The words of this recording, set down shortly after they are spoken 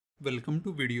Welcome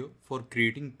to video for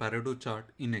creating Pareto chart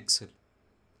in Excel.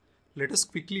 Let us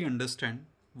quickly understand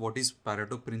what is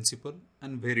Pareto principle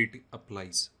and where it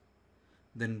applies.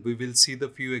 Then we will see the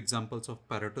few examples of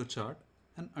Pareto chart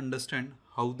and understand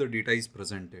how the data is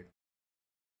presented.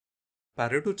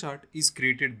 Pareto chart is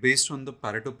created based on the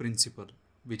Pareto principle,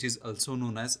 which is also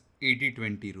known as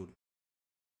 80-20 rule.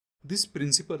 This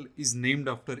principle is named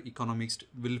after economist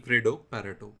Vilfredo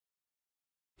Pareto.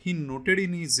 He noted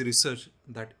in his research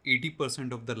that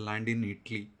 80% of the land in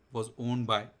Italy was owned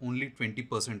by only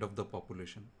 20% of the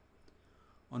population.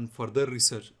 On further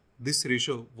research, this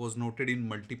ratio was noted in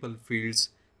multiple fields,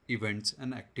 events,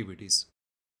 and activities.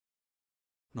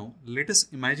 Now, let us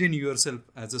imagine yourself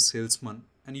as a salesman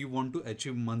and you want to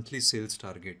achieve monthly sales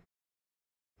target.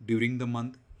 During the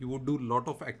month, you would do lot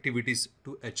of activities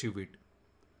to achieve it.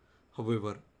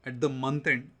 However, at the month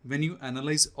end, when you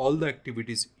analyze all the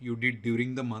activities you did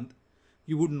during the month,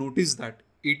 you would notice that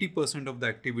 80% of the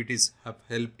activities have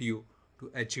helped you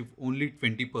to achieve only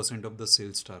 20% of the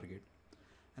sales target.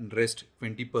 And rest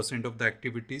 20% of the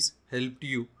activities helped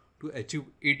you to achieve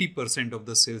 80% of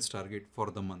the sales target for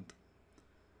the month.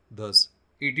 Thus,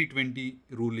 80-20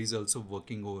 rule is also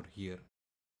working over here.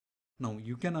 Now,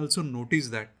 you can also notice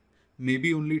that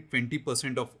maybe only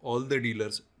 20% of all the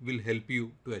dealers will help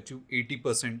you to achieve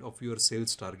 80% of your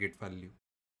sales target value.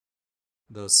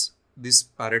 Thus, this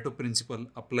Pareto principle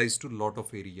applies to lot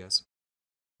of areas.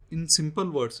 In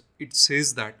simple words, it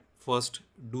says that first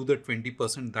do the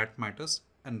 20% that matters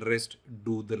and rest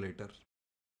do the later.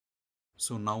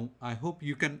 So now I hope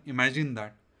you can imagine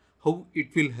that how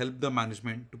it will help the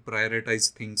management to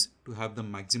prioritize things to have the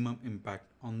maximum impact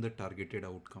on the targeted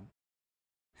outcome.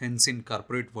 Hence, in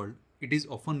corporate world, it is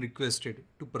often requested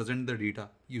to present the data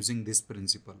using this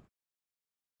principle.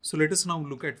 So let us now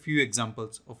look at few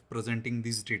examples of presenting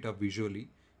this data visually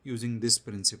using this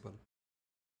principle.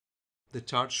 The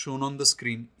chart shown on the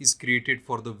screen is created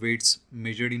for the weights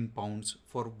measured in pounds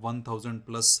for 1000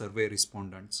 plus survey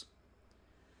respondents.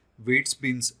 Weights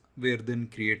bins were then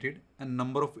created and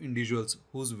number of individuals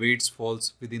whose weights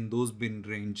falls within those bin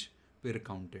range were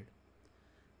counted.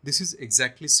 This is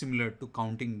exactly similar to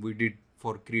counting we did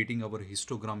for creating our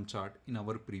histogram chart in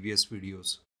our previous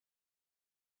videos.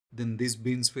 Then these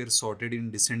bins were sorted in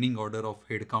descending order of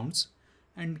head counts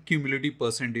and cumulative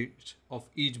percentage of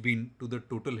each bin to the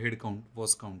total head count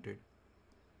was counted.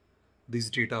 This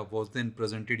data was then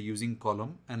presented using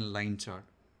column and line chart.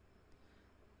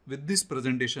 With this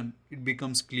presentation, it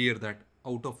becomes clear that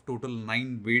out of total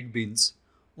 9 weight bins,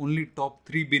 only top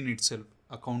 3 bin itself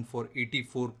account for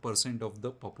 84% of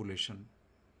the population.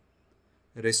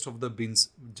 Rest of the bins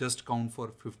just count for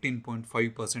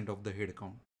 15.5% of the head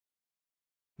count.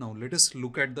 Now let us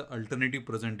look at the alternative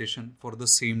presentation for the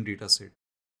same dataset.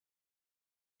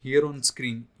 Here on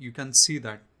screen, you can see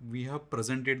that we have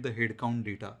presented the head count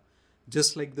data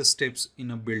just like the steps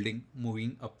in a building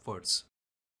moving upwards.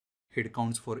 Head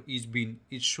counts for each bin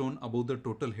is shown above the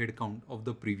total head count of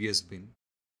the previous bin.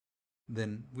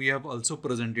 Then we have also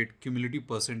presented cumulative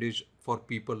percentage for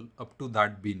people up to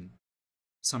that bin.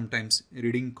 Sometimes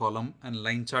reading column and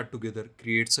line chart together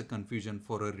creates a confusion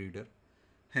for a reader.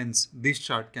 Hence, this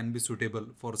chart can be suitable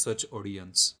for such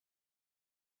audience.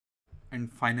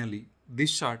 And finally,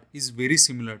 this chart is very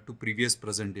similar to previous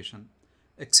presentation,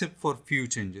 except for few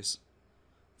changes.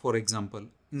 For example,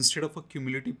 instead of a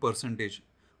cumulative percentage,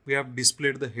 we have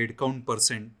displayed the head count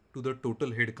percent to the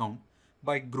total head count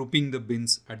by grouping the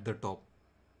bins at the top.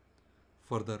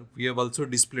 Further, we have also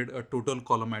displayed a total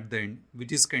column at the end,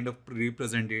 which is kind of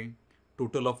representing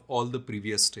total of all the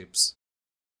previous steps.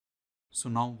 So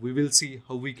now we will see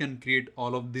how we can create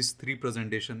all of these 3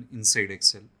 presentation inside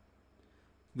Excel.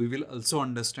 We will also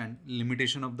understand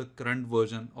limitation of the current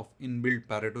version of inbuilt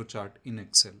Pareto chart in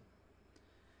Excel.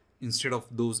 Instead of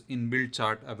those inbuilt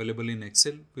chart available in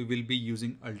Excel, we will be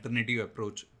using alternative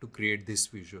approach to create this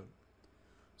visual.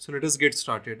 So let us get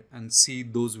started and see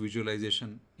those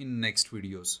visualization in next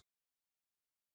videos.